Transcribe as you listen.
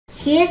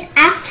Here's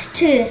Act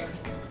 2.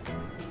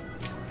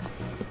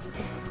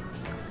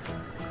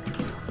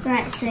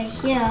 Right, so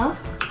here,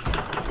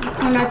 you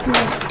can't open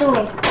the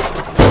door.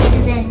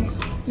 And then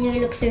you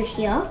look through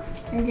here,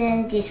 and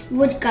then this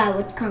wood guy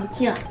would come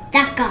here.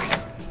 That guy.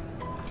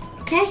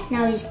 Okay,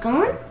 now he's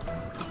gone.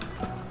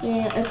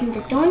 You open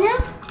the door now.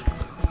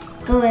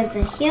 Go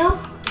over here.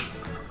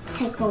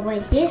 Take away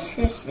this.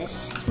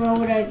 Throw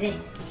it over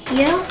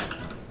here.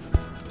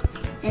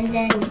 And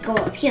then you go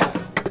up here.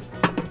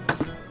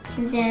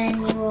 And then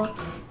you will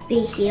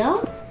be here.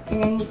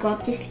 And then you go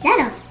up this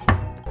ladder.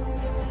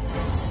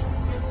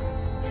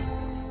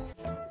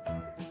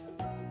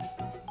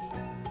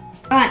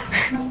 Right,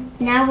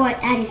 now we're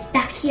at his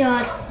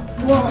backyard.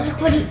 Whoa,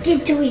 look what he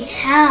did to his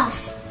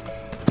house.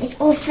 It's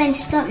all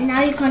fenced up.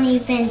 Now you can't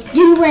even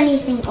do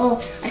anything or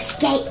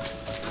escape.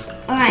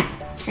 Alright,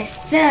 so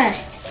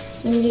first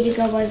you need to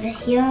go over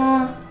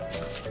here.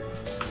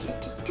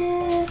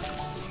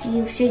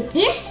 You see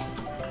this?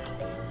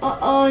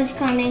 Uh-oh, it's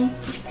coming.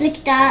 You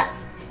flick that.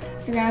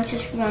 And now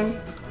just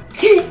run.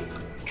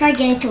 Try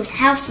getting to his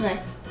house though.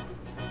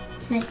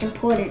 Most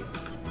important.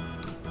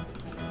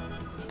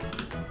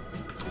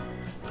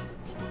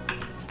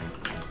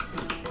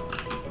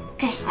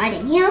 Okay, hide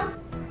in here.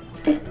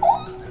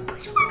 Oh my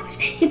gosh,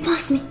 he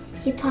passed me.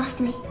 He passed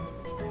me.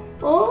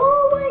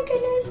 Oh my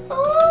goodness.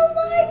 Oh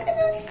my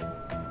goodness.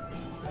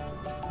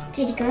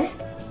 Did he go?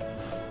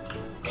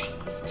 Okay,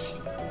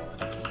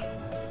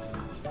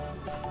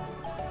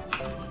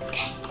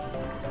 okay.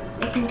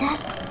 Open that.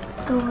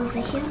 Go over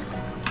here.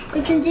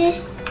 Open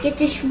this. Get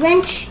this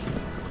wrench.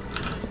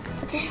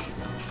 Then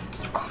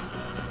keep going.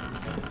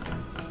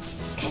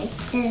 Okay,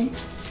 then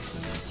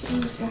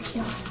see back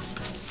here.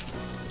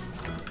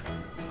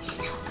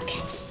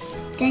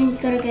 Then you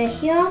gotta go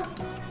here,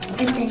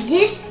 open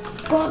this,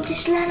 go up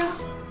this ladder,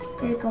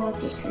 go up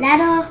this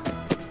ladder.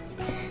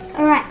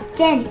 Alright,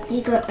 then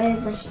you go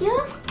over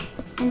here,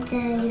 and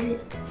then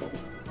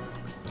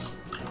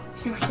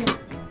it's not here.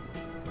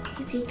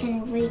 If you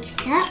can reach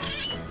that,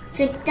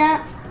 flick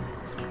that.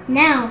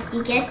 Now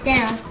you get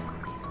down.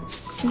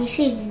 Can you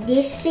see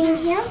this thing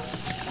here?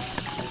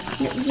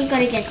 You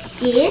gotta get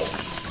this,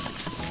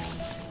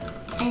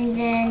 and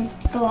then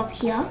go up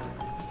here.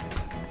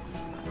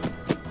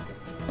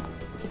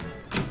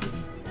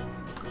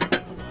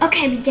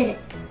 Okay, we did it.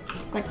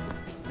 Good.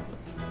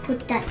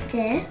 Put that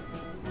there.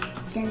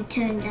 Then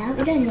turn that.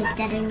 We don't need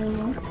that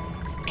anymore.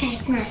 Okay,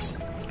 nice.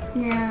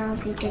 Now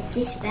we get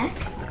this back.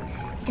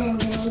 Then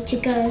you need to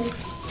go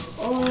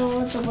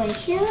all the way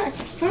here at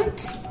the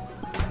front.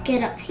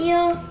 Get up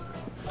here.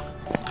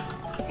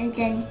 And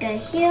then go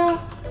here.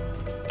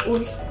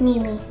 Oops,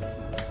 near me.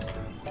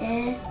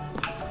 There.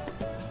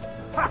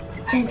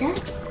 Turn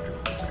that.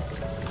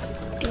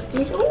 Get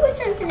this. Oh,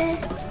 it's over there.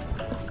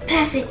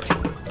 Perfect.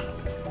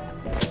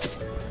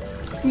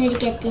 Need to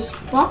get this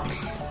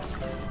box.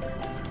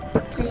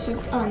 Place it.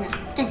 Oh no,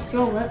 don't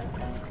throw it.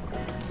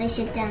 Place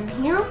it down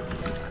here,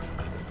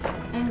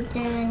 and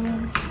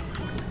then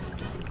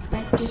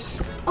like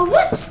this. Oh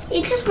what?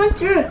 It just went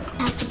through.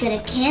 I have to get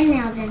a can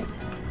now then.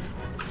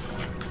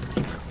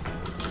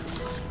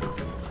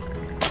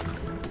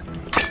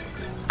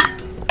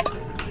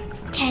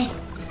 Okay,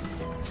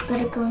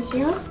 gotta go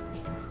here.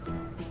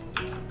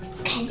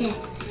 Okay, there,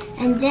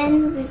 and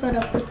then we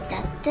gotta put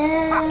that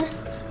there.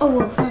 Oh,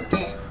 well, not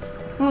there.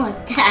 Not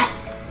like that.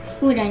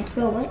 We don't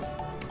throw it.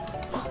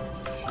 Oh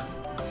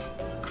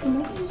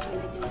my goodness, oh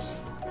my goodness.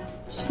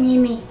 He's near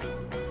me.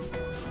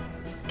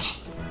 Okay.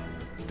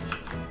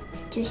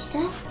 Do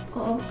stuff.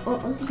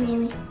 Oh, he's near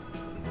me.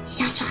 He's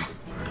outside.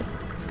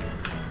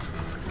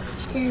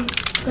 Then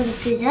gotta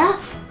do that.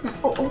 No,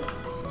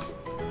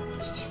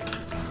 He's near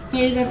me.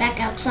 Here we go back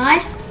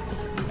outside.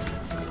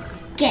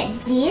 Get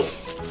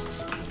this.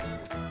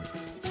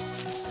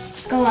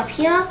 Go up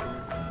here.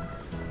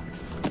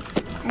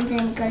 And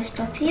then you gotta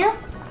stop here.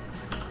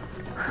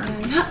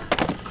 And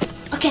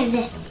okay,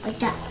 there, like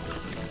that.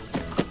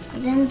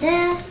 And then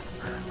there.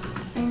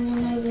 And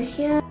then over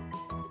here.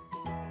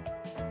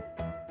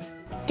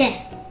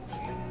 There.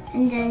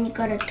 And then you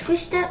gotta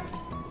twist it.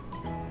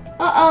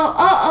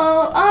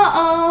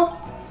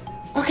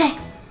 Okay,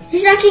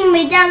 he's knocking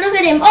me down. Look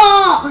at him.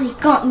 Oh, he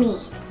got me.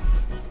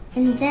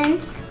 And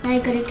then now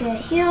you gotta go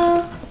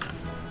here.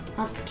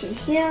 Up to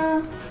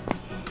here.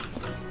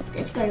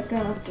 Just gotta go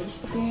up these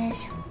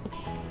stairs.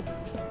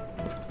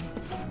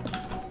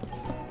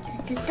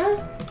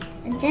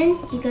 And then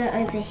you go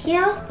over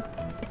here,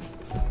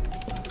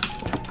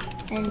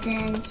 and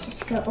then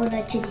just go all the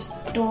way to this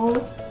door.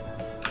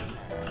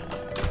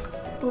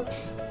 Oops.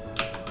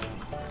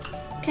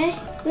 Okay,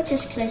 we'll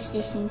just close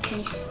this in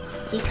case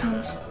he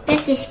comes.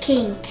 Get this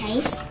key in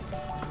case,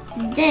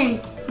 and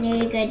then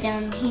you go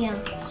down here.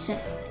 So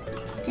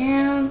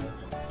down,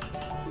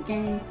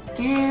 then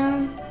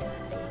down,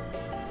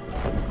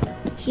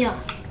 here.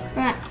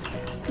 Right,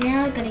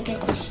 now we're gonna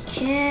get this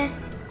chair.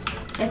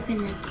 Open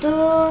the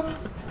door,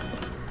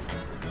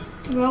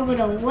 throw it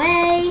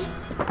away.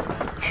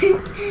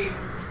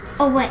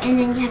 Oh wait, and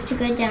then you have to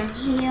go down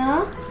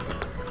here,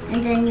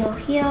 and then you're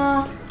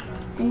here,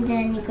 and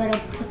then you gotta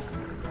put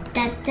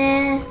that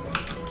there,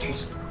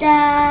 twist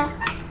that,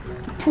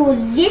 pull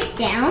this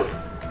down,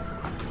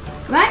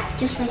 right,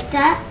 just like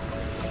that,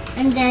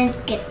 and then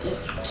get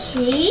this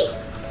key.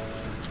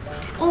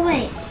 Oh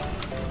wait,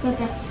 go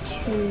back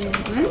to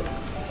 1.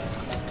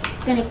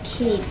 I'm gonna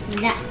keep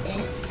that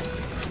there.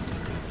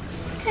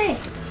 Okay,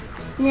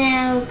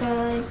 now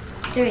go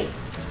 3.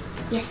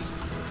 Yes.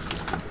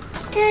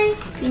 Okay,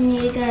 we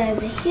need to go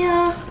over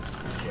here.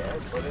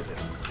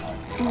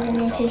 And then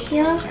into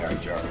here.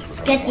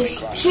 Get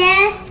this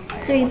chair.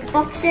 3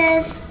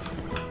 boxes.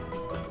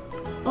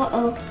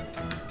 Uh-oh.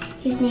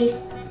 His knee.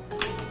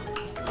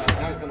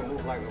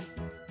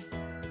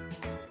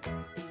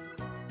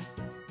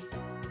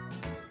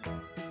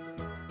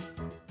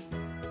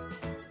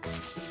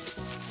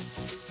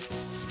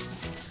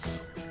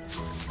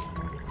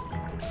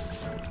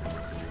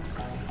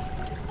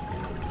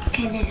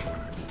 Okay, there.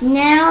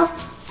 Now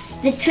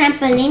the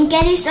trampoline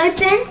gate is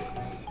open.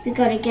 We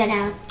gotta get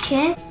our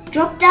chair.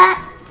 Drop that.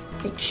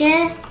 The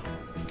chair.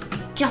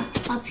 Jump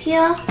up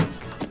here.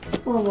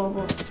 Whoa, whoa,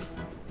 whoa.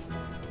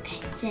 Okay,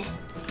 there.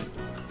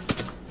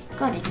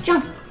 Gotta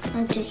jump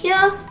onto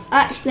here.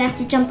 Alright, so we have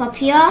to jump up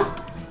here.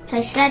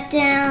 Place that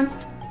down.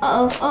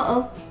 Uh-oh,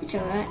 uh-oh. It's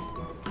alright.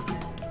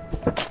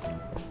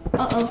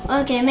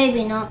 Uh-oh, okay,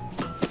 maybe not.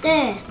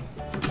 There.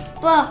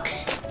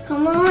 Box.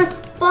 Come on,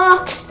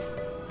 box.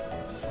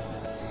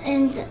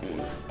 And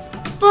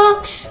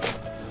box,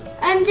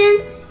 and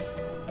then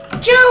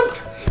jump,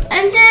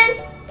 and then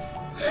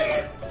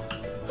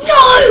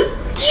no!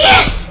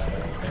 Yes!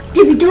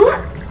 Did we do it?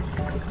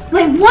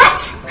 Wait,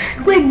 what?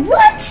 Wait,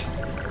 what?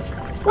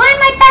 Why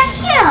am I back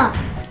here?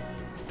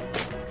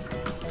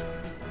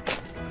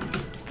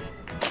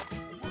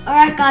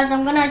 Alright guys,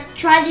 I'm gonna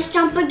try this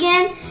jump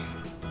again.